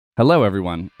Hello,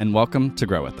 everyone, and welcome to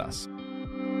Grow With Us.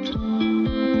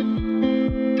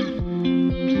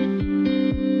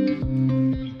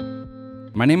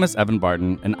 My name is Evan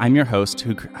Barden, and I'm your host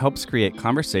who helps create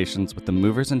conversations with the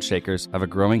movers and shakers of a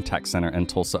growing tech center in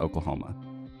Tulsa, Oklahoma.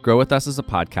 Grow With Us is a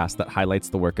podcast that highlights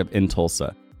the work of In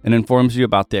Tulsa and informs you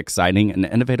about the exciting and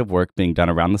innovative work being done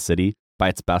around the city by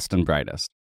its best and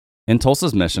brightest. In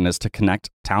Tulsa's mission is to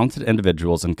connect talented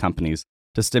individuals and companies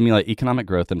to stimulate economic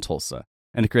growth in Tulsa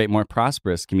and to create more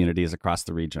prosperous communities across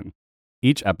the region.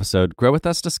 Each episode, Grow With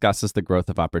Us discusses the growth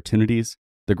of opportunities,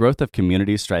 the growth of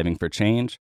communities striving for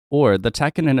change, or the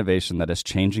tech and innovation that is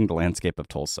changing the landscape of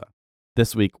Tulsa.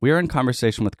 This week, we are in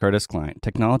conversation with Curtis Klein,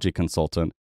 technology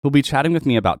consultant, who will be chatting with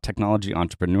me about technology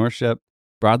entrepreneurship,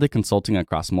 broadly consulting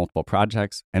across multiple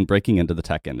projects, and breaking into the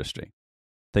tech industry.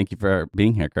 Thank you for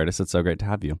being here, Curtis. It's so great to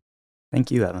have you. Thank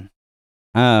you, Evan.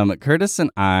 Curtis and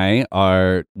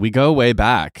we go way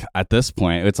back at this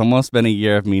point. It's almost been a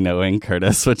year of me knowing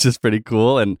Curtis, which is pretty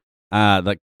cool. And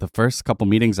the first couple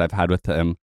meetings I've had with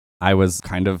him, I was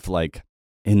kind of like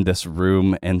in this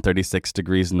room in 36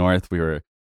 Degrees North.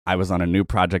 I was on a new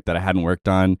project that I hadn't worked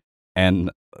on,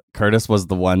 and Curtis was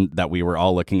the one that we were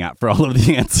all looking at for all of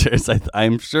the answers.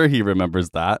 I'm sure he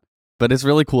remembers that. But it's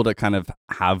really cool to kind of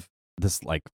have this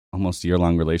like almost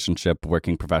year-long relationship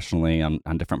working professionally on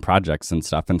different projects and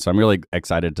stuff. And so I'm really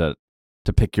excited to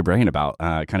pick your brain about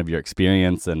kind of your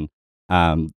experience and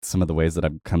some of the ways that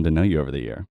I've come to know you over the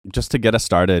year. Just to get us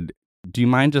started, do you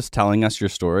mind just telling us your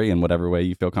story in whatever way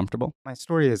you feel comfortable? My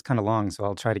story is kind of long, so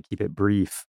I'll try to keep it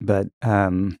brief. But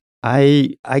I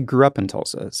grew up in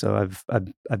Tulsa, so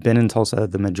I've been in Tulsa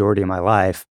the majority of my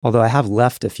life, although I have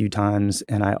left a few times,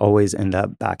 and I always end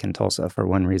up back in Tulsa for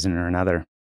one reason or another.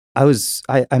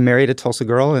 I married a Tulsa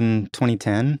girl in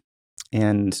 2010,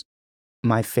 and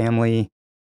my family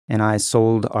and I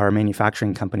sold our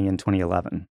manufacturing company in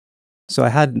 2011. So I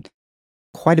had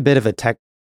quite a bit of a tech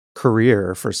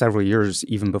career for several years,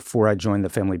 even before I joined the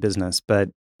family business. But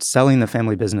selling the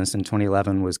family business in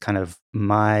 2011 was kind of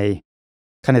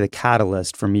the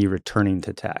catalyst for me returning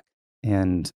to tech.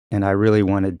 And I really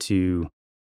wanted to,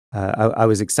 I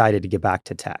was excited to get back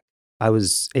to tech. I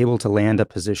was able to land a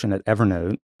position at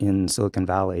Evernote in Silicon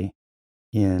Valley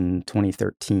in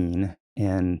 2013.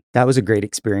 And that was a great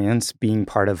experience, being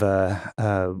part of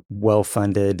a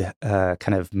well-funded,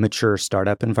 kind of mature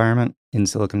startup environment in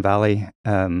Silicon Valley.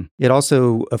 It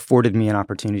also afforded me an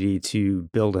opportunity to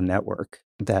build a network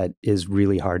that is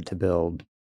really hard to build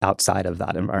outside of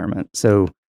that environment. So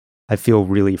I feel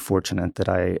really fortunate that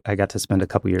I got to spend a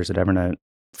couple years at Evernote.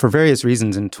 For various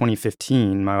reasons, in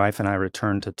 2015, my wife and I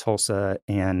returned to Tulsa,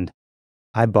 and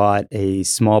I bought a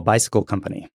small bicycle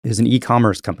company. It was an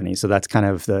e-commerce company, so that's kind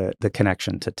of the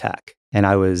connection to tech. And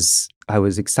I was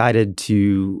excited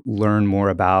to learn more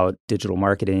about digital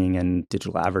marketing and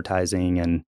digital advertising,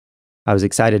 and I was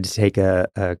excited to take a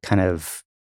kind of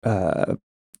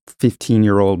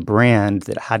 15-year-old brand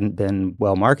that hadn't been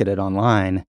well marketed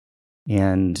online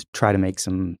and try to make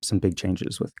some big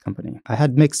changes with the company. I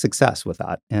had mixed success with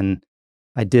that, and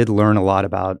I did learn a lot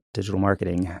about digital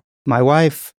marketing. My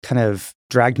wife kind of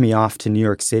dragged me off to New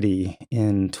York City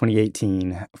in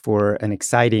 2018 for an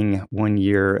exciting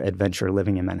one-year adventure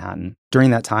living in Manhattan.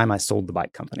 During that time, I sold the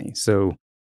bike company. So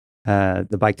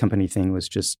the bike company thing was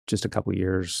just a couple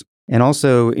years. And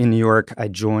also in New York, I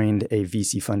joined a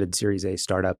VC-funded Series A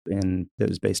startup that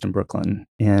was based in Brooklyn.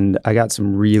 And I got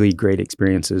some really great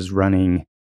experiences running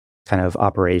kind of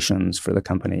operations for the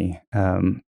company.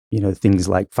 Things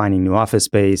like finding new office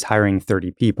space, hiring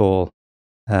 30 people,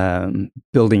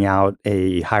 building out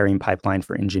a hiring pipeline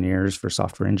for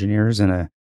software engineers in an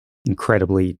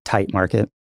incredibly tight market.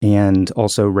 And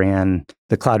also ran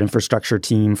the cloud infrastructure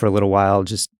team for a little while,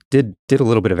 just did a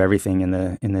little bit of everything in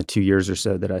the 2 years or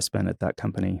so that I spent at that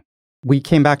company. We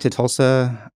came back to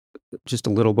Tulsa just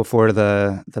a little before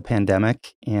the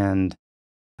pandemic, and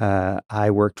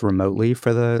I worked remotely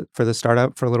for the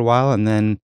startup for a little while, and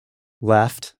then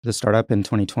left the startup in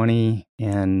 2020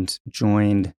 and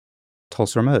joined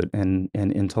Tulsa Remote and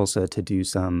in Tulsa to do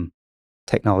some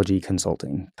technology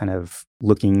consulting, kind of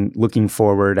looking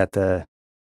forward at the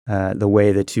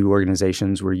way the two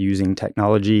organizations were using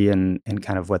technology and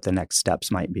kind of what the next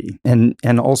steps might be. And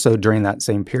also during that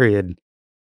same period,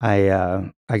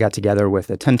 I got together with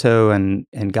Atento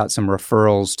and got some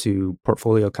referrals to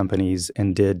portfolio companies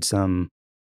and did some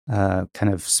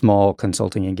kind of small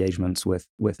consulting engagements with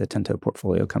Atento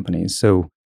portfolio companies. So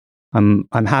I'm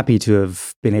happy to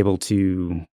have been able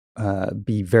to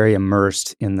be very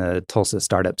immersed in the Tulsa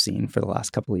startup scene for the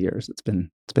last couple of years. It's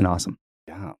been awesome.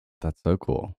 Yeah. That's so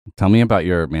cool. Tell me about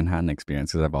your Manhattan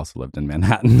experience, because I've also lived in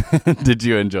Manhattan. Did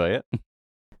you enjoy it?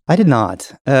 I did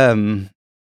not.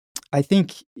 I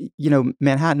think,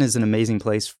 Manhattan is an amazing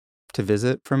place to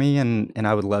visit for me, and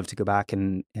I would love to go back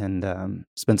and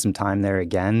spend some time there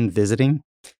again visiting.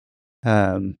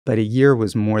 But a year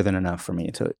was more than enough for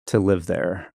me to live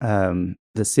there.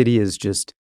 The city is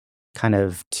just kind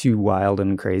of too wild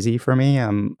and crazy for me.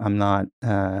 I'm not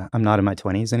in my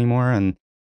 20s anymore, and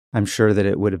I'm sure that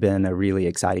it would have been a really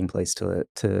exciting place to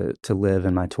live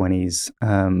in my 20s.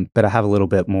 But I have a little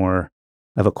bit more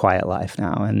of a quiet life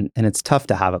now, and it's tough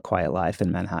to have a quiet life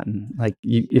in Manhattan. Like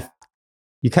if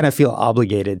you kind of feel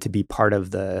obligated to be part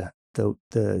of the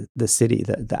city,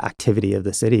 the activity of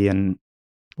the city, and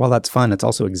while that's fun, it's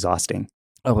also exhausting.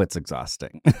 Oh, it's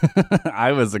exhausting.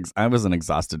 I was an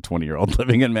exhausted 20-year-old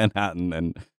living in Manhattan,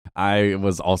 and I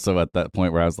was also at that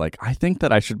point where I was like, I think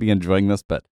that I should be enjoying this,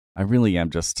 but I really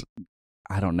am just,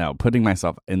 I don't know, putting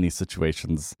myself in these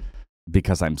situations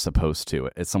because I'm supposed to.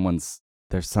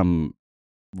 There's some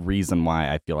reason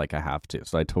why I feel like I have to.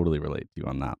 So I totally relate to you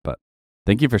on that. But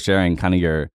thank you for sharing kind of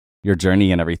your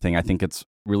journey and everything. I think it's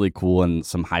really cool, and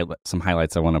some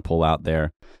highlights I want to pull out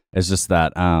there is just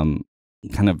that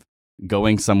kind of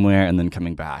going somewhere and then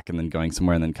coming back, and then going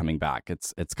somewhere and then coming back.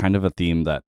 It's kind of a theme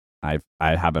that I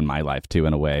have in my life too,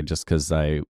 in a way, just because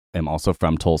I am also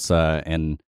from Tulsa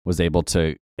and was able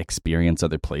to experience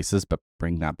other places, but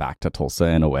bring that back to Tulsa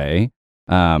in a way.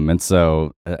 And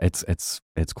so it's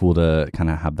cool to kind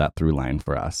of have that through line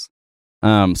for us.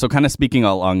 So kind of speaking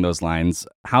along those lines,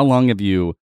 how long have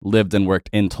you lived and worked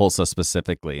in Tulsa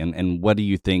specifically? And what do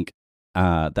you think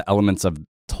the elements of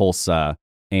Tulsa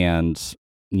and,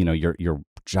 your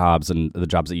jobs and the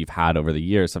jobs that you've had over the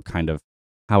years have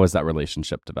how has that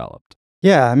relationship developed?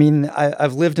 Yeah, I mean,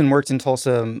 I've lived and worked in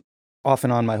Tulsa off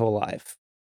and on my whole life.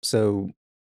 So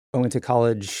I went to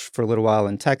college for a little while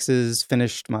in Texas,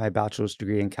 finished my bachelor's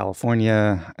degree in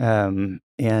California,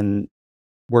 and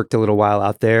worked a little while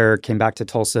out there, came back to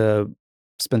Tulsa,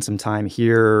 spent some time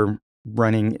here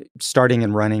starting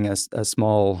and running a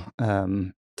small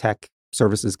tech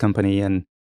services company. And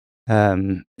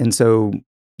so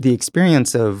the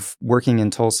experience of working in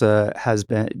Tulsa has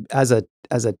been as a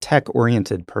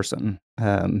tech-oriented person.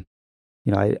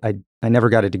 I never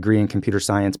got a degree in computer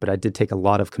science, but I did take a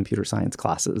lot of computer science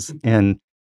classes. And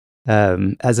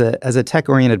as a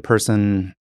tech-oriented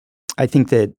person, I think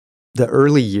that the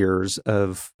early years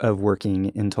of working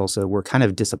in Tulsa were kind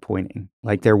of disappointing.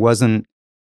 Like there wasn't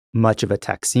much of a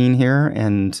tech scene here,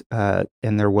 and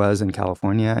there was in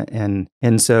California,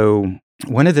 and so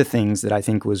one of the things that I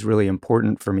think was really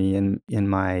important for me in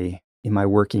my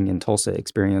working in Tulsa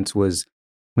experience was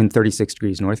when 36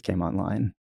 Degrees North came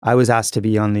online. I was asked to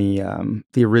be on the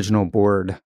original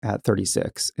board at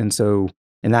 36, and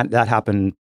that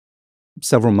happened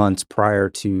several months prior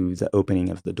to the opening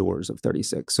of the doors of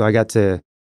 36. So I got to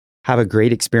have a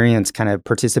great experience kind of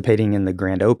participating in the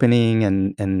grand opening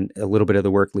and a little bit of the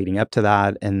work leading up to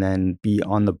that, and then be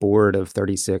on the board of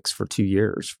 36 for 2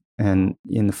 years. And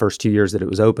in the first 2 years that it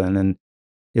was open, and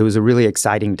it was a really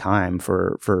exciting time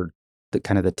for the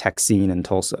kind of the tech scene in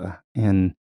Tulsa.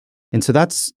 And so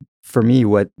that's for me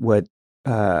what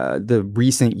the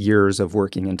recent years of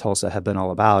working in Tulsa have been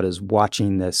all about, is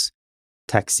watching this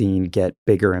tech scene get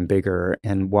bigger and bigger,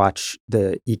 and watch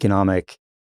the economic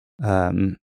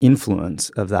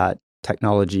influence of that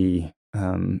technology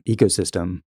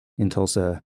ecosystem in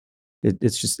Tulsa.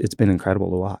 It's been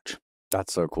incredible to watch.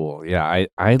 That's so cool. Yeah,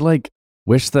 I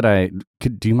wish that I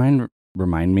could. Do you mind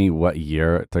remind me what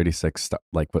year 36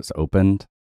 was opened?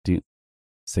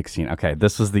 16. Okay,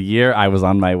 this was the year I was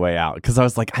on my way out, because I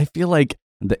was like, I feel like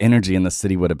the energy in the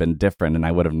city would have been different, and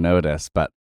I would have noticed.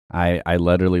 But I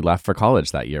literally left for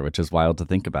college that year, which is wild to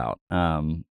think about.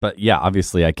 But yeah,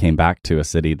 obviously I came back to a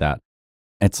city that,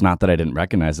 it's not that I didn't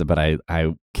recognize it, but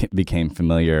I became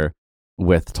familiar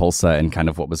with Tulsa and kind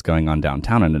of what was going on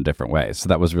downtown in a different way. So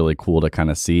that was really cool to kind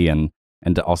of see, and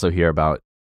to also hear about,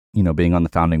 being on the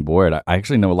founding board. I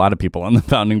actually know a lot of people on the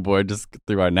founding board just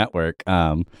through our network.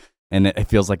 And it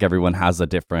feels like everyone has a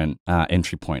different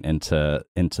entry point into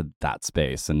that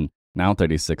space. And now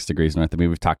 36 Degrees North, I mean,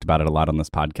 we've talked about it a lot on this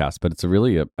podcast, but it's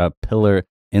really a pillar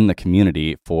in the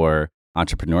community for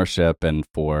entrepreneurship and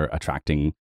for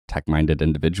attracting tech-minded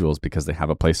individuals, because they have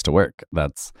a place to work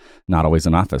that's not always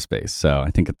an office space. So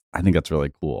I think that's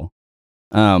really cool.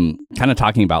 Kind of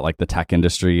talking about like the tech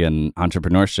industry and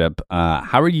entrepreneurship,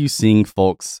 how are you seeing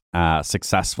folks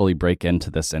successfully break into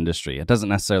this industry? It doesn't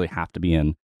necessarily have to be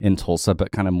in Tulsa,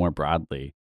 but kind of more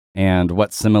broadly. And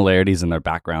what similarities in their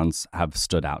backgrounds have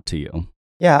stood out to you?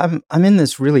 Yeah, I'm in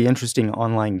this really interesting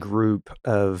online group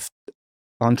of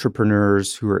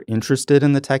entrepreneurs who are interested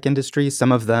in the tech industry.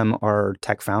 Some of them are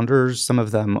tech founders. Some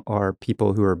of them are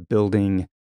people who are building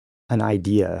an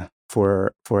idea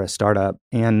for a startup.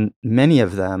 And many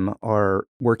of them are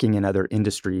working in other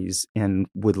industries and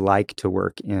would like to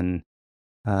work in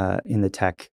the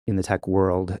tech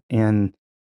world. And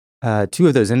two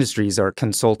of those industries are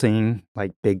consulting,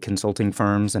 like big consulting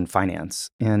firms, and finance.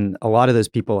 And a lot of those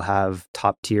people have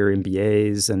top tier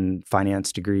MBAs and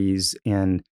finance degrees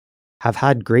and have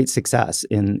had great success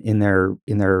in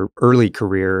their early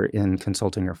career in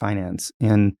consulting or finance.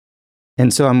 And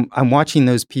so I'm watching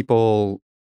those people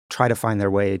try to find their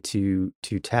way to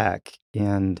tech.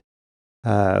 And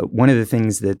one of the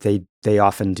things that they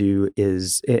often do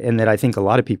is, and that I think a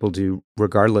lot of people do,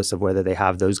 regardless of whether they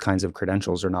have those kinds of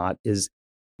credentials or not, is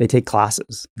they take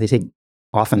classes. They take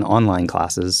often online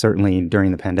classes, certainly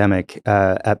during the pandemic,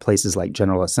 at places like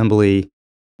General Assembly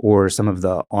or some of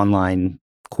the online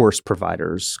course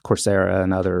providers, Coursera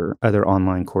and other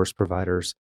online course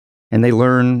providers. And they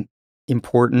learn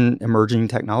important emerging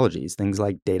technologies, things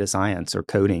like data science or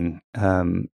coding,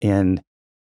 and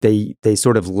they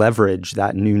sort of leverage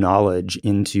that new knowledge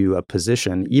into a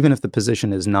position, even if the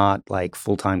position is not like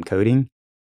full-time coding.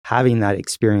 Having that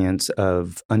experience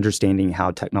of understanding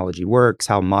how technology works,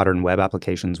 how modern web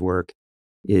applications work,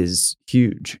 is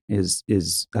huge. Is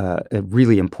a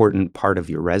really important part of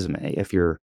your resume if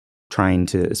you're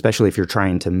especially if you're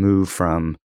trying to move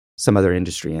from some other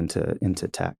industry into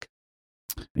tech.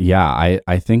 Yeah,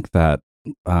 I think that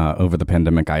over the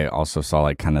pandemic, I also saw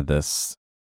like kind of this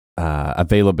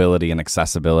availability and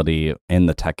accessibility in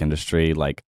the tech industry,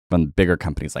 like from bigger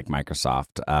companies like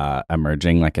Microsoft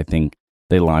emerging. Like I think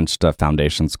they launched a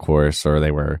foundations course, or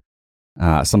they were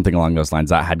something along those lines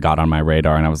that had got on my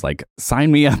radar, and I was like,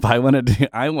 sign me up. I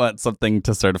want something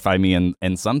to certify me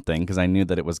in something, because I knew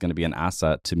that it was going to be an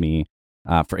asset to me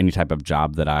for any type of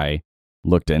job that I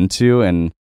looked into.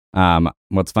 And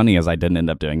what's funny is I didn't end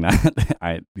up doing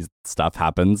that. Stuff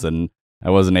happens, and I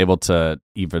wasn't able to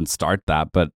even start that,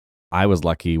 but I was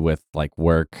lucky with like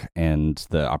work and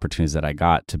the opportunities that I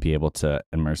got to be able to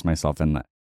immerse myself in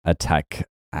a tech.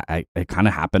 It kind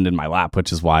of happened in my lap,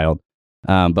 which is wild.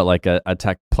 But like a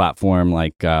tech platform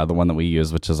like the one that we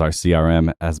use, which is our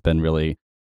CRM, has been really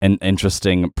an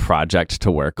interesting project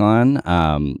to work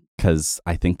on, because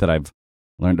I think that I've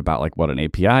learned about like what an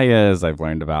API is. I've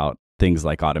learned about things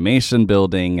like automation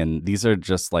building, and these are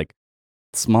just like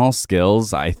small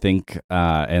skills, I think,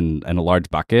 and a large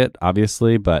bucket,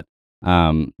 obviously, but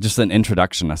just an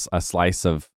introduction, a slice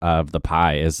of the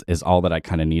pie is all that I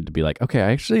kind of need to be like, okay,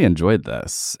 I actually enjoyed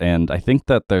this. And I think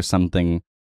that there's something,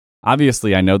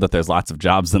 obviously I know that there's lots of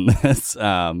jobs in this,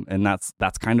 and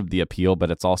that's kind of the appeal, but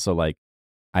it's also like,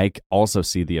 I also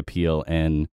see the appeal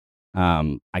in,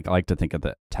 I like to think of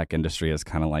the tech industry as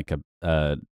kind of like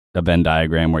a Venn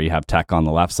diagram where you have tech on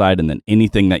the left side and then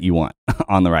anything that you want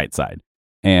on the right side.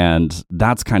 And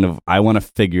that's kind of, I want to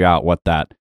figure out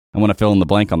I want to fill in the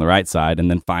blank on the right side,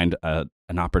 and then find an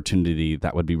opportunity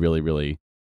that would be really, really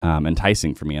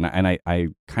enticing for me. And I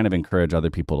kind of encourage other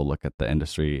people to look at the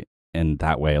industry in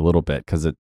that way a little bit, because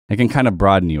it can kind of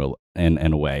broaden you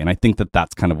in a way. And I think that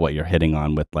that's kind of what you're hitting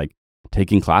on with like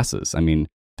taking classes. I mean,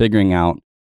 figuring out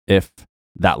if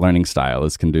that learning style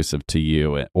is conducive to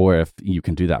you, or if you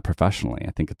can do that professionally.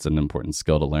 I think it's an important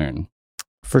skill to learn.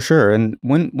 For sure. And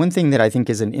one thing that I think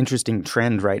is an interesting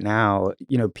trend right now,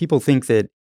 people think that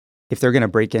if they're going to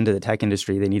break into the tech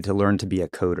industry, they need to learn to be a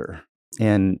coder.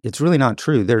 And it's really not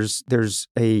true. There's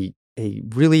a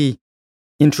really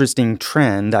interesting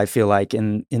trend, I feel like,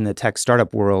 in the tech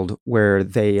startup world, where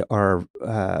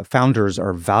founders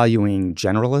are valuing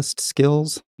generalist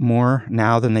skills more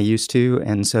now than they used to.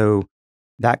 And so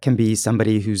that can be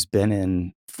somebody who's been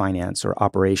in finance or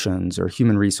operations or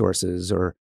human resources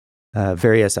or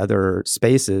various other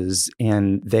spaces,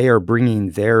 and they are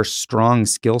bringing their strong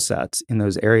skill sets in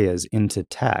those areas into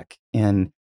tech and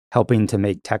helping to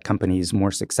make tech companies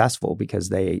more successful, because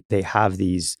they have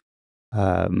these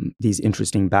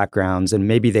interesting backgrounds, and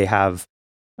maybe they have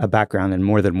a background in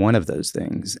more than one of those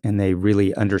things, and they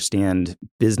really understand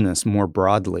business more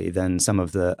broadly than some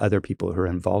of the other people who are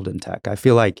involved in tech. I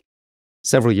feel like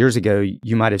several years ago,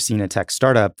 you might have seen a tech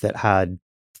startup that had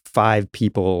 5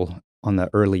 people on the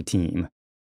early team.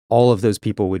 All of those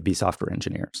people would be software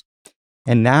engineers.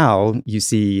 And now you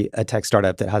see a tech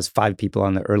startup that has 5 people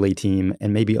on the early team,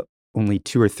 and maybe only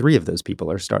 2 or 3 of those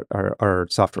people are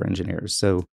software engineers.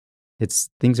 So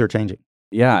things are changing.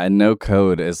 Yeah, and no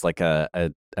code is like a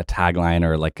tagline,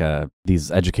 or like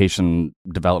these education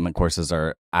development courses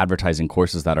are advertising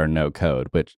courses that are no code,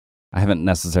 which I haven't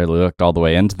necessarily looked all the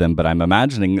way into them, but I'm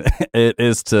imagining it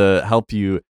is to help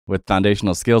you with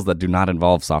foundational skills that do not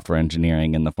involve software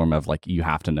engineering in the form of like, you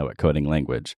have to know a coding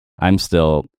language. I'm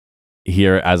still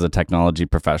here as a technology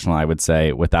professional, I would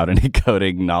say, without any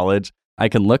coding knowledge. I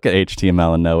can look at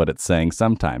HTML and know what it's saying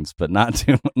sometimes, but not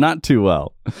too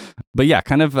well. But yeah,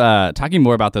 kind of talking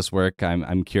more about this work,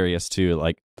 I'm curious too.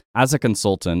 Like, as a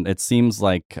consultant, it seems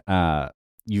like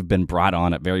you've been brought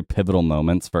on at very pivotal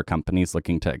moments for companies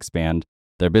looking to expand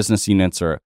their business units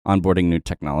or onboarding new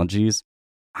technologies.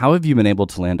 How have you been able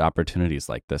to land opportunities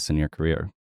like this in your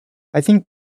career? I think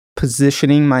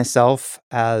positioning myself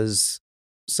as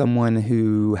someone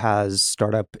who has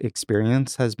startup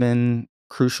experience has been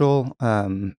crucial.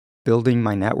 Building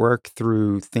my network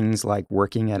through things like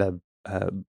working at a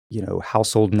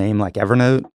household name like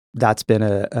Evernote, that's been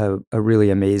a really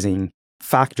amazing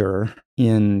factor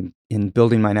in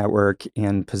building my network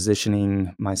and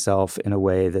positioning myself in a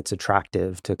way that's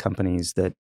attractive to companies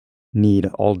that need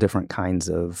all different kinds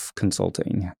of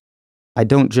consulting. I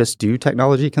don't just do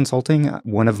technology consulting.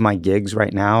 One of my gigs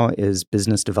right now is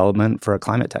business development for a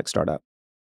climate tech startup.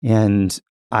 And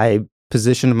I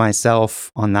positioned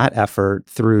myself on that effort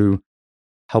through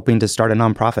helping to start a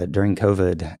nonprofit during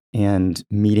COVID and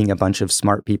meeting a bunch of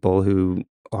smart people who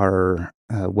are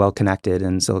well connected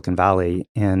in Silicon Valley.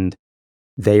 And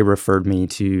they referred me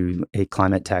to a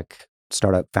climate tech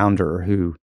startup founder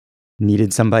who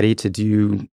needed somebody to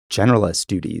do generalist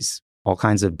duties, all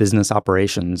kinds of business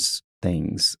operations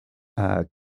things,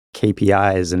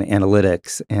 KPIs and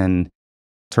analytics, and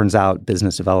turns out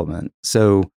business development.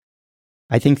 So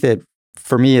I think that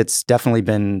for me, it's definitely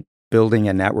been building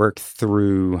a network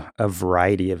through a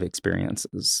variety of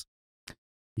experiences.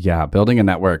 Yeah, building a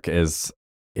network is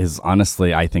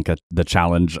honestly, I think, the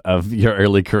challenge of your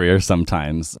early career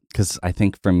sometimes. Because I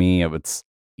think for me, it's,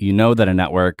 that a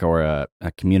network or a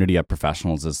community of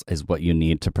professionals is what you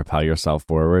need to propel yourself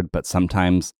forward. But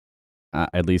sometimes,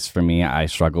 at least for me, I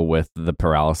struggle with the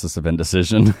paralysis of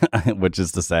indecision, which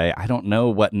is to say, I don't know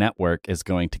what network is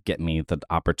going to get me the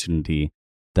opportunity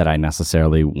that I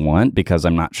necessarily want, because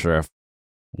I'm not sure if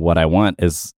what I want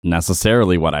is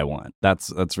necessarily what I want.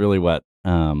 That's really what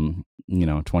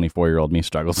 24-year-old me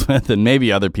struggles with, and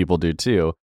maybe other people do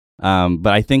too. But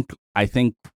I think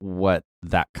what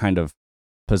that kind of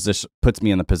position puts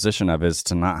me in the position of is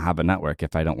to not have a network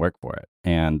if I don't work for it,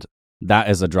 and that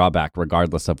is a drawback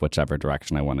regardless of whichever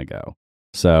direction I want to go.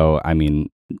 So, I mean,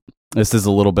 this is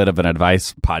a little bit of an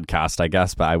advice podcast, I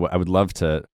guess, but I would love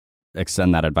to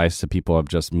extend that advice to people of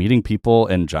just meeting people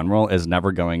in general is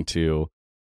never going to,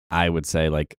 I would say,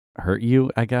 like, hurt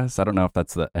you, I guess. I don't know if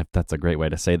that's a great way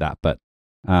to say that, but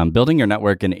building your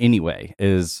network in any way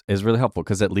is really helpful,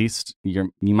 because at least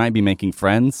you might be making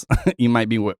friends, you might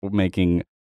be making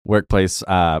workplace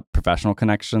professional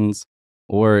connections,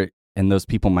 and those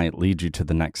people might lead you to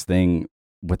the next thing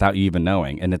without you even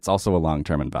knowing. And it's also a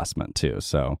long-term investment too.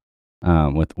 So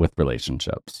with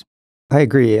relationships. I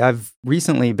agree. I've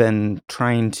recently been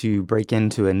trying to break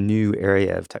into a new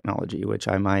area of technology, which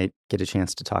I might get a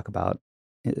chance to talk about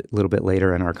a little bit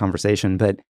later in our conversation.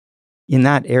 But in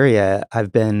that area,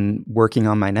 I've been working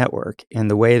on my network. And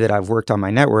the way that I've worked on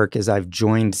my network is I've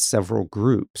joined several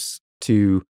groups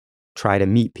to try to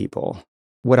meet people.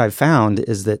 What I've found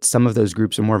is that some of those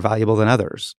groups are more valuable than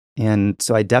others. And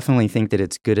so I definitely think that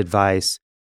it's good advice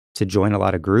to join a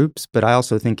lot of groups, but I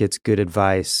also think it's good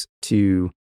advice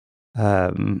to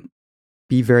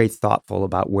be very thoughtful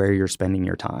about where you're spending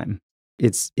your time.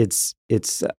 It's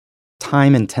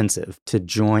time intensive to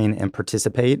join and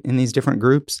participate in these different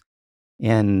groups.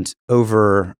 And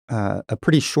over a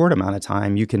pretty short amount of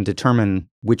time, you can determine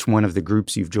which one of the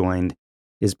groups you've joined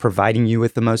is providing you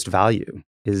with the most value,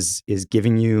 is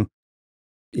giving you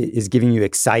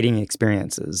exciting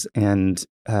experiences. And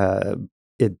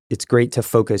it's great to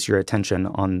focus your attention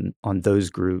on those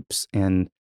groups and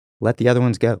let the other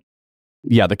ones go.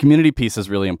 Yeah, the community piece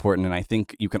is really important. And I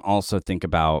think you can also think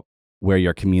about where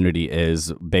your community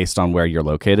is based on where you're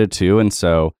located too. And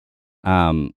so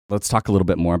let's talk a little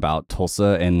bit more about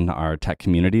Tulsa and our tech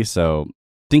community. So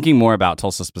thinking more about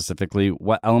Tulsa specifically,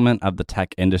 what element of the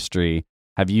tech industry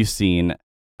have you seen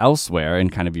elsewhere in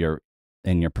kind of your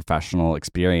professional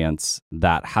experience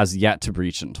that has yet to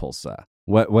reach in Tulsa?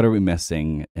 What are we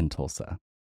missing in Tulsa?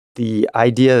 The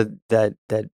idea that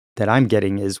I'm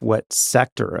getting is what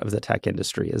sector of the tech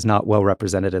industry is not well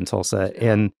represented in Tulsa.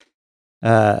 And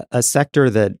a sector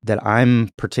that I'm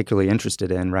particularly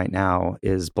interested in right now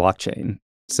is blockchain.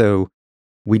 So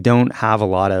we don't have a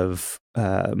lot of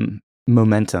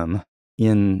momentum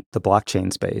in the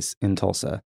blockchain space in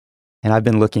Tulsa. And I've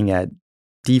been looking at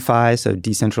DeFi, so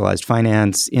decentralized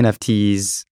finance,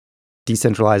 NFTs,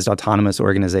 decentralized autonomous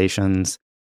organizations.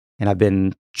 And I've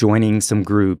been joining some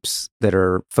groups that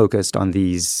are focused on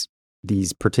these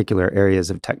particular areas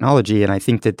of technology. And I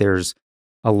think that there's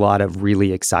a lot of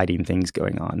really exciting things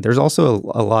going on. There's also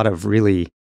a lot of really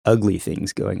ugly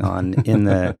things going on in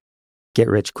the get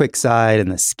rich quick side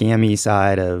and the scammy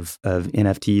side of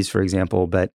NFTs, for example.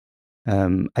 But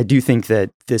I do think that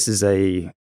this is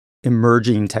a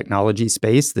emerging technology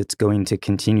space that's going to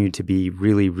continue to be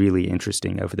really, really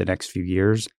interesting over the next few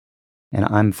years. And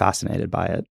I'm fascinated by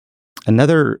it.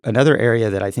 Another area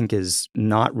that I think is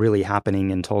not really happening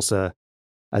in Tulsa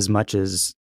as much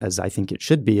as I think it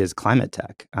should be is climate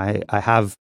tech. I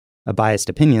have a biased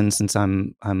opinion since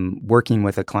I'm working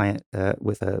with a client,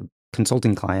 with a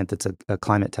consulting client that's a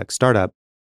climate tech startup.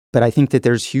 But I think that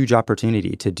there's huge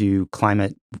opportunity to do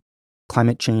climate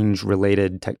change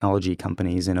related technology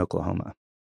companies in Oklahoma.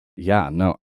 Yeah,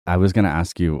 no, I was going to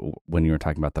ask you when you were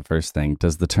talking about the first thing,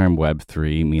 does the term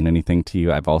Web3 mean anything to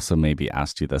you? I've also maybe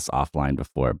asked you this offline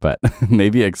before, but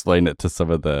maybe explain it to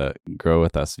some of the Grow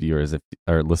With Us viewers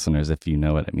or listeners if you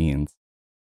know what it means.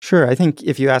 Sure. I think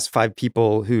if you ask 5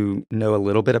 people who know a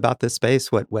little bit about this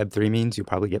space, what Web3 means, you'll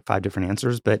probably get 5 different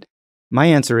answers. But my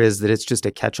answer is that it's just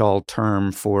a catch-all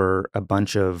term for a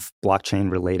bunch of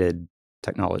blockchain-related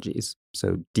technologies.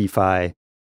 So DeFi,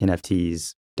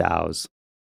 NFTs, DAOs,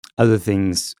 other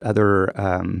things, other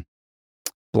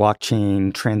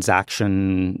blockchain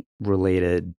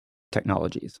transaction-related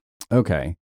technologies.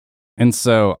 Okay. And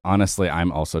so honestly,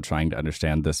 I'm also trying to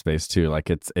understand this space too. Like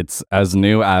it's as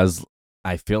new as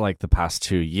I feel like the past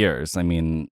 2 years. I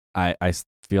mean, I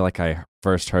feel like I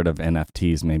first heard of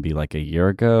NFTs maybe like a year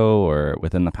ago or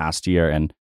within the past year.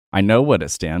 And I know what it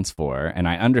stands for. And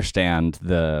I understand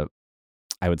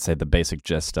I would say the basic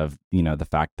gist of, the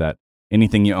fact that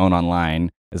anything you own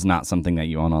online is not something that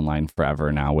you own online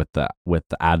forever now with the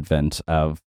advent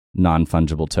of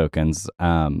non-fungible tokens.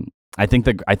 I think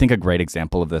a great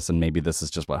example of this, and maybe this is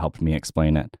just what helped me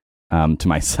explain it to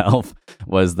myself,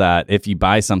 was that if you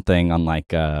buy something on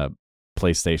like a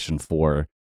PlayStation 4,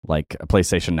 like a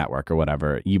PlayStation Network or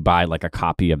whatever, you buy like a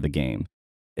copy of the game.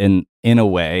 In a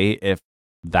way, if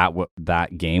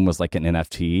that game was like an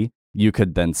NFT, you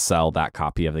could then sell that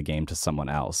copy of the game to someone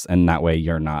else. And that way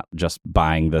you're not just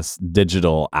buying this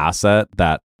digital asset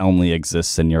that only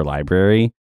exists in your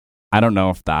library. I don't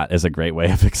know if that is a great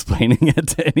way of explaining it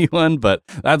to anyone, but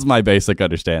that's my basic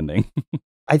understanding.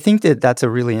 I think that that's a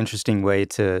really interesting way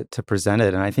to present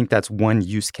it. And I think that's one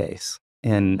use case.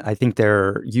 And I think there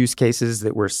are use cases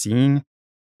that we're seeing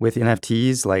with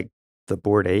NFTs, like the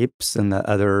Bored Apes and the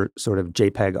other sort of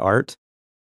JPEG art.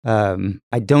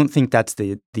 I don't think that's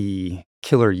the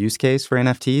killer use case for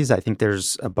NFTs. I think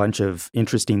there's a bunch of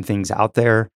interesting things out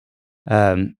there.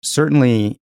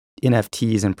 Certainly,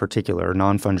 NFTs in particular,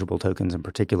 non-fungible tokens in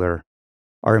particular,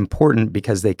 are important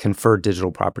because they confer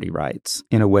digital property rights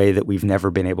in a way that we've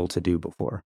never been able to do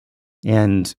before.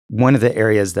 And one of the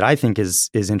areas that I think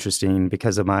is interesting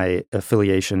because of my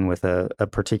affiliation with a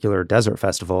particular desert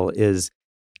festival is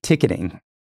ticketing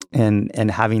and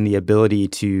having the ability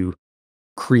to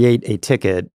create a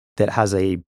ticket that has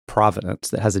a provenance,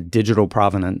 that has a digital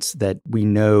provenance, that we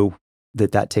know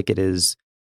that ticket is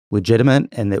legitimate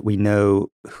and that we know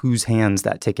whose hands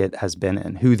that ticket has been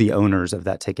in, who the owners of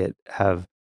that ticket have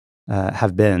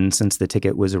been since the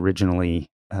ticket was originally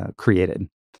created.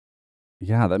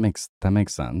 Yeah, that makes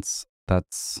sense.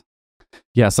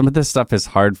 Some of this stuff is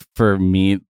hard for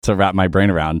me to wrap my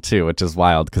brain around too, which is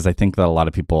wild because I think that a lot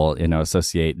of people,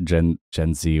 associate Gen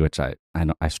Z, which I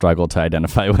struggle to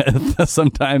identify with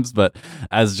sometimes, but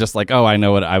as just like, oh, I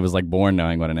know what I was like born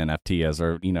knowing what an NFT is,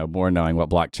 or born knowing what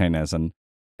blockchain is, and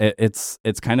it's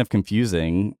kind of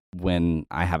confusing when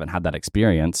I haven't had that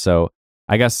experience. So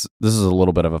I guess this is a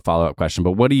little bit of a follow-up question,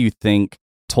 but what do you think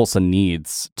Tulsa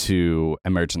needs to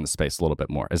emerge in the space a little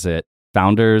bit more? Is it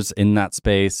founders in that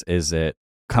space? Is it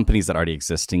companies that are already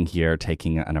existing here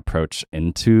taking an approach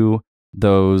into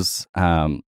those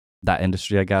that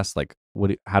industry, I guess? Like,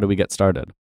 how do we get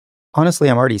started? Honestly,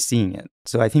 I'm already seeing it.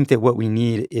 So I think that what we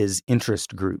need is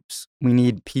interest groups. We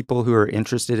need people who are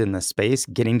interested in the space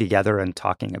getting together and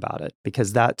talking about it,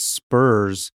 because that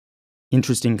spurs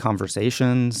interesting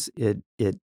conversations.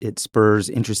 It spurs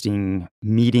interesting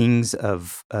meetings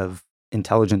of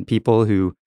intelligent people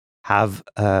who have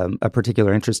a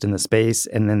particular interest in the space,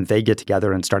 and then they get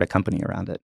together and start a company around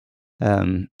it.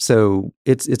 So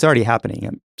it's already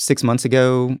happening. 6 months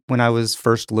ago, when I was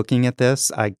first looking at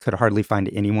this, I could hardly find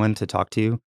anyone to talk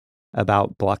to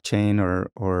about blockchain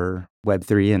or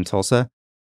Web3 in Tulsa.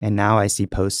 And now I see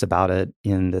posts about it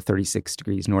in the 36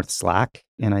 Degrees North Slack,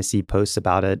 and I see posts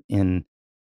about it in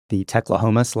the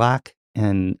Techlahoma Slack.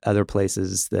 and other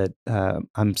places that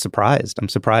I'm surprised. I'm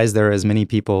surprised there are as many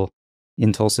people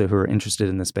in Tulsa who are interested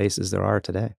in the space as there are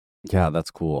today. Yeah,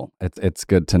 that's cool. It's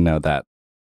good to know that.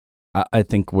 I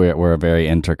think we're a very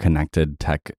interconnected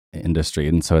tech industry,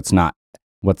 and so it's not.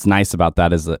 What's nice about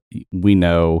that is that we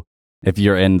know if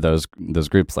you're in those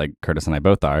groups like Curtis and I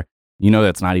both are, you know,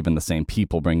 it's not even the same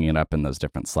people bringing it up in those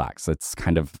different Slacks.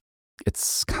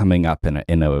 It's coming up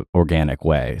in a organic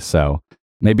way. So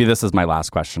maybe this is my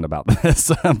last question about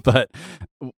this, but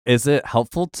is it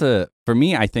helpful for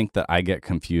me? I think that I get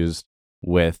confused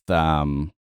with,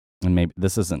 and maybe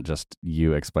this isn't just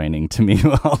you explaining to me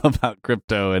all about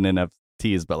crypto and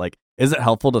NFTs, but like, is it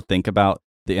helpful to think about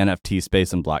the NFT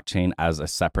space and blockchain as a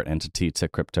separate entity to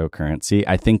cryptocurrency?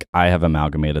 I think I have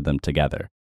amalgamated them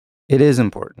together. It is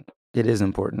important. It is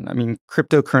important. I mean,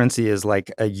 cryptocurrency is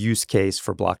like a use case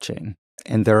for blockchain.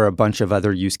 And there are a bunch of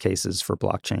other use cases for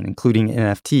blockchain, including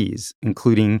NFTs,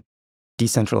 including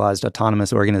decentralized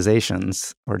autonomous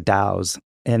organizations or DAOs.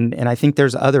 And I think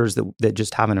there's others that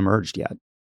just haven't emerged yet.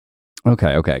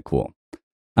 Okay, cool.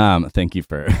 Thank you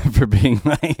for being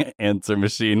my answer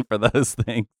machine for those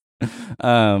things.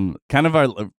 Kind of our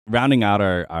rounding out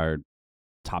our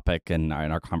topic and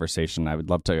our conversation. I would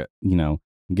love to,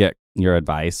 get your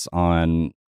advice on,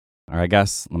 or I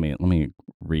guess let me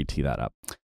re-tee that up.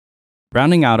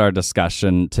 Rounding out our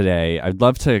discussion today, I'd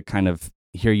love to kind of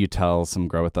hear you tell some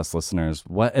Grow With Us listeners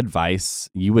what advice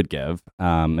you would give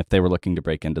if they were looking to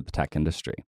break into the tech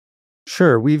industry.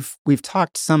 Sure. We've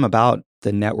talked some about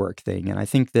the network thing, and I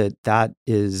think that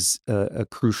is a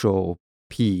crucial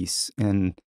piece.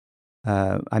 And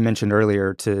I mentioned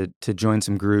earlier to join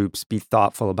some groups, be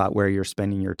thoughtful about where you're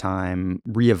spending your time,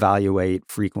 reevaluate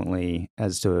frequently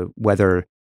as to whether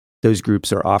those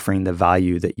groups are offering the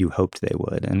value that you hoped they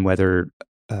would, and whether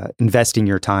investing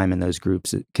your time in those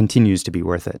groups continues to be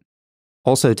worth it.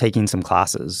 Also, taking some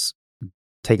classes,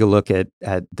 take a look at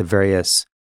the various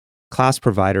class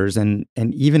providers, and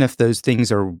even if those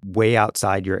things are way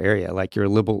outside your area, like you're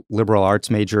a liberal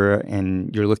arts major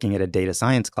and you're looking at a data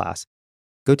science class,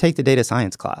 go take the data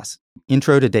science class.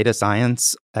 Intro to Data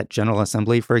Science at General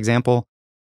Assembly, for example.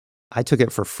 I took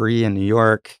it for free in New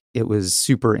York. It was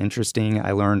super interesting.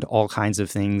 I learned all kinds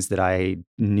of things that I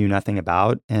knew nothing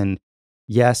about. And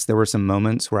yes, there were some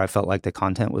moments where I felt like the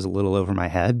content was a little over my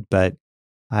head, but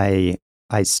I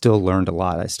still learned a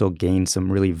lot. I still gained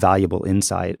some really valuable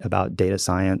insight about data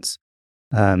science.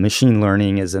 Machine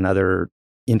learning is another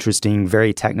interesting,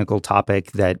 very technical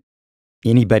topic that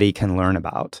anybody can learn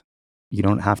about. You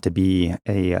don't have to be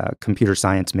a computer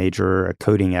science major or a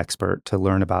coding expert to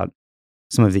learn about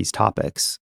some of these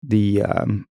topics.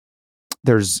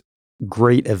 There's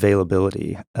great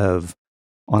availability of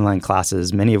online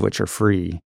classes, many of which are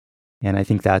free. And I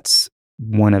think that's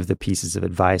one of the pieces of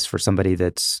advice for somebody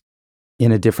that's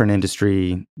in a different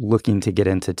industry, looking to get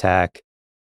into tech,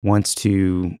 wants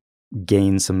to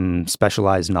gain some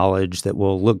specialized knowledge that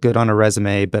will look good on a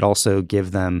resume, but also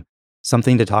give them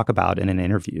something to talk about in an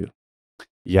interview.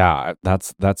 Yeah,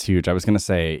 that's huge. I was going to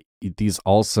say, these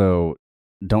also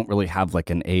don't really have like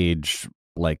an age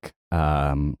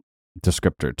descriptor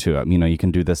to it. You can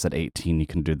do this at 18. You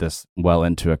can do this well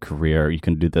into a career. You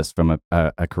can do this from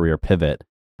a career pivot.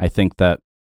 I think that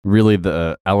really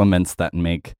the elements that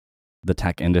make the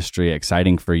tech industry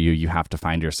exciting for you, you have to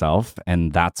find yourself.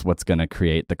 And that's what's going to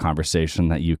create the conversation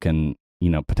that you can,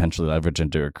 potentially leverage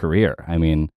into a career.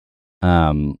 And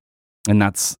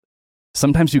that's,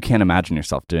 sometimes you can't imagine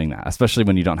yourself doing that, especially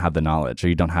when you don't have the knowledge or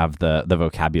you don't have the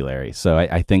vocabulary. So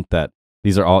I think that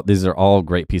these are all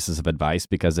great pieces of advice,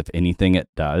 because if anything it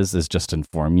does is just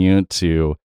inform you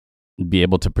to be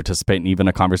able to participate in even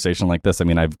a conversation like this.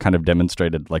 I've kind of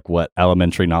demonstrated like what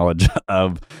elementary knowledge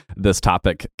of this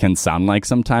topic can sound like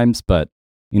sometimes, but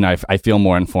I feel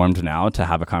more informed now to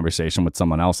have a conversation with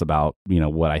someone else about,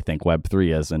 what I think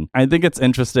Web3 is. And I think it's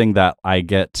interesting that I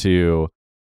get to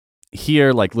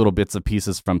hear like little bits of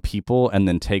pieces from people and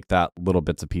then take that little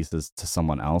bits of pieces to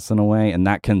someone else in a way. And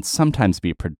that can sometimes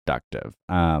be productive.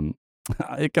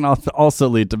 It can also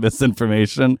lead to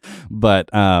misinformation. But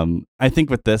I think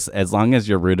with this, as long as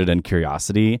you're rooted in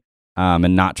curiosity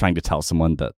and not trying to tell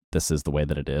someone that this is the way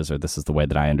that it is, or this is the way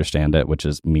that I understand it, which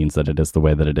means that it is the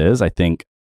way that it is, I think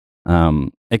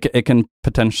it can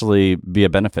potentially be a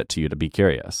benefit to you to be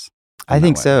curious. I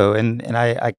think so. And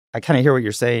I kind of hear what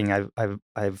you're saying. I've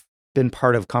been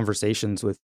part of conversations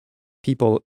with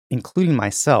people, including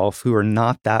myself, who are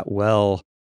not that well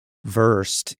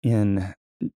versed in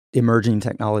emerging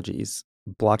technologies,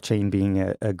 blockchain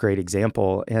being a great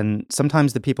example. And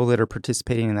sometimes the people that are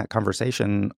participating in that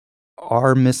conversation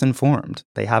are misinformed.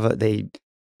 They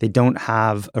They don't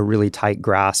have a really tight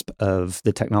grasp of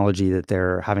the technology that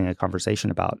they're having a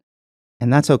conversation about.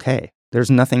 And that's okay. There's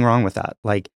nothing wrong with that.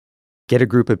 Like, get a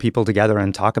group of people together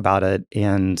and talk about it,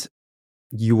 and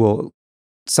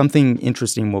something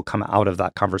interesting will come out of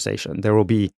that conversation. There will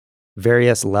be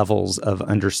various levels of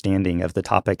understanding of the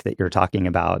topic that you're talking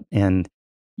about. And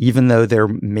even though there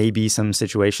may be some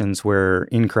situations where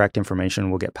incorrect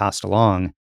information will get passed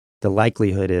along, the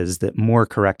likelihood is that more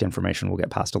correct information will get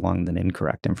passed along than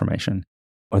incorrect information.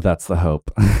 Or that's the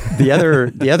hope.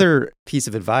 The other piece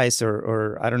of advice,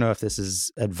 or I don't know if this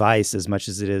is advice as much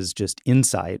as it is just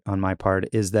insight on my part,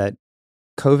 is that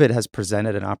COVID has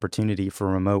presented an opportunity for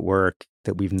remote work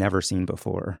that we've never seen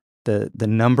before. The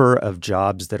number of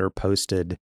jobs that are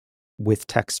posted with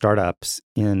tech startups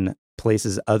in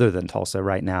places other than Tulsa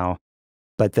right now,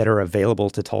 but that are available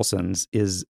to Tulsans,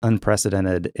 is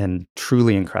unprecedented and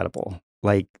truly incredible.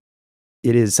 Like,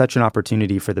 it is such an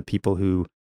opportunity for the people who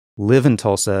live in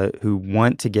Tulsa, who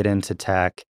want to get into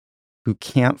tech, who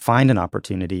can't find an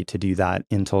opportunity to do that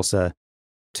in Tulsa,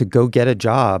 to go get a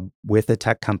job with a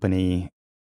tech company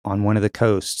on one of the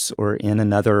coasts or in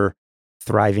another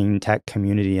thriving tech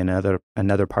community in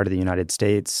another part of the United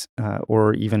States,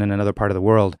 or even in another part of the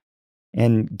world,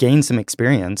 and gain some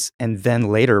experience, and then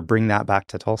later bring that back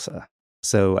to Tulsa.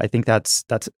 So I think that's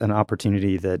an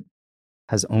opportunity that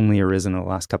has only arisen in the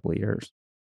last couple of years.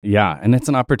 Yeah, and it's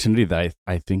an opportunity that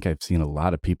I think I've seen a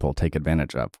lot of people take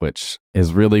advantage of, which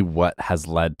is really what has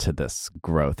led to this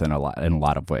growth in a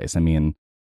lot of ways. I mean,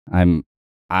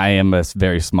 I am a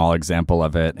very small example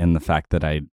of it in the fact that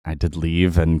I did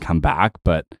leave and come back,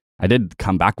 but I did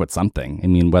come back with something. I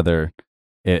mean, whether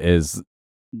it is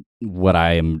what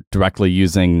I am directly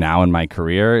using now in my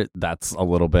career, that's a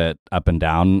little bit up and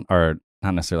down, or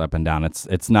not necessarily up and down.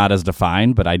 It's not as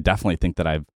defined, but I definitely think that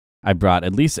I brought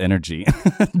at least energy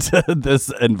to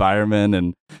this environment.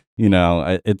 And, you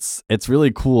know, it's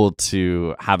really cool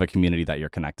to have a community that you're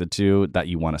connected to, that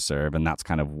you want to serve. And that's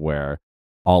kind of where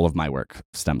all of my work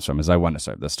stems from, is I want to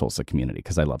serve this Tulsa community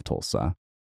because I love Tulsa.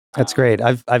 That's great.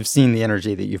 I've seen the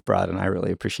energy that you've brought, and I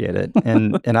really appreciate it.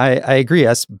 And I agree.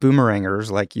 Us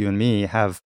boomerangers like you and me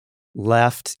have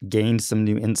left, gained some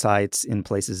new insights in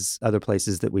other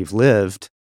places that we've lived,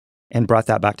 and brought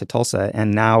that back to Tulsa.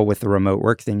 And now with the remote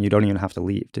work thing, you don't even have to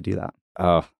leave to do that.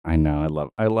 Oh, I know.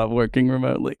 I love working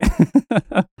remotely.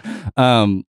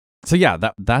 So yeah,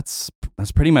 that's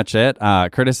pretty much it.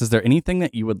 Curtis, is there anything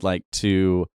that you would like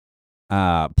to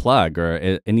plug,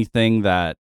 or anything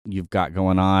that you've got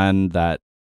going on that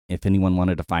if anyone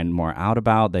wanted to find more out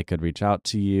about, they could reach out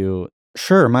to you?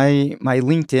 Sure. My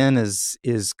LinkedIn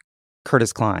is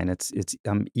Curtis Klein. It's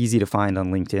easy to find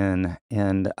on LinkedIn,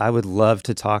 and I would love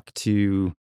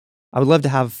to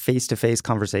have face-to-face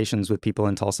conversations with people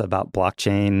in Tulsa about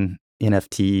blockchain,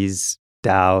 NFTs,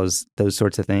 DAOs, those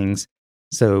sorts of things.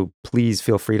 So please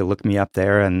feel free to look me up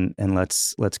there, and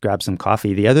let's grab some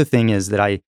coffee. The other thing is that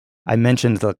I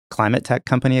mentioned the climate tech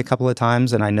company a couple of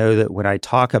times, and I know that when I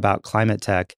talk about climate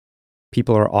tech,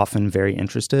 people are often very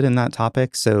interested in that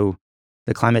topic. So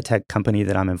the climate tech company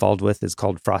that I'm involved with is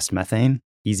called Frost Methane.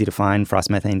 Easy to find,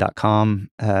 frostmethane.com.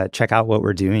 Check out what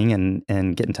we're doing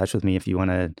and get in touch with me if you want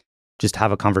to just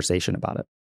have a conversation about it.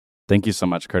 Thank you so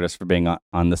much, Curtis, for being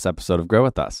on this episode of Grow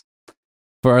With Us.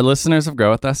 For our listeners of Grow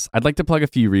With Us, I'd like to plug a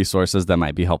few resources that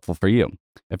might be helpful for you.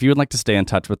 If you would like to stay in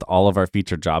touch with all of our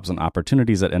featured jobs and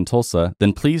opportunities at InTulsa,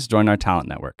 then please join our talent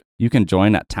network. You can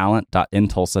join at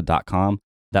talent.intulsa.com.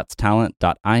 That's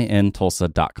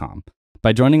talent.intulsa.com.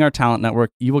 By joining our talent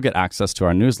network, you will get access to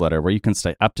our newsletter where you can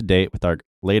stay up to date with our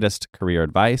latest career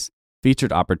advice,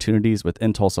 featured opportunities with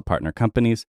InTulsa partner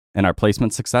companies, and our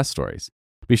placement success stories.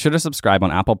 Be sure to subscribe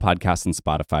on Apple Podcasts and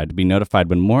Spotify to be notified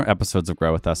when more episodes of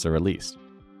Grow With Us are released.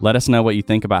 Let us know what you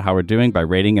think about how we're doing by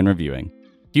rating and reviewing.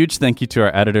 Huge thank you to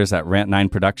our editors at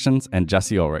Rant9 Productions and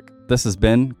Jesse Ulrich. This has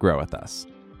been Grow With Us.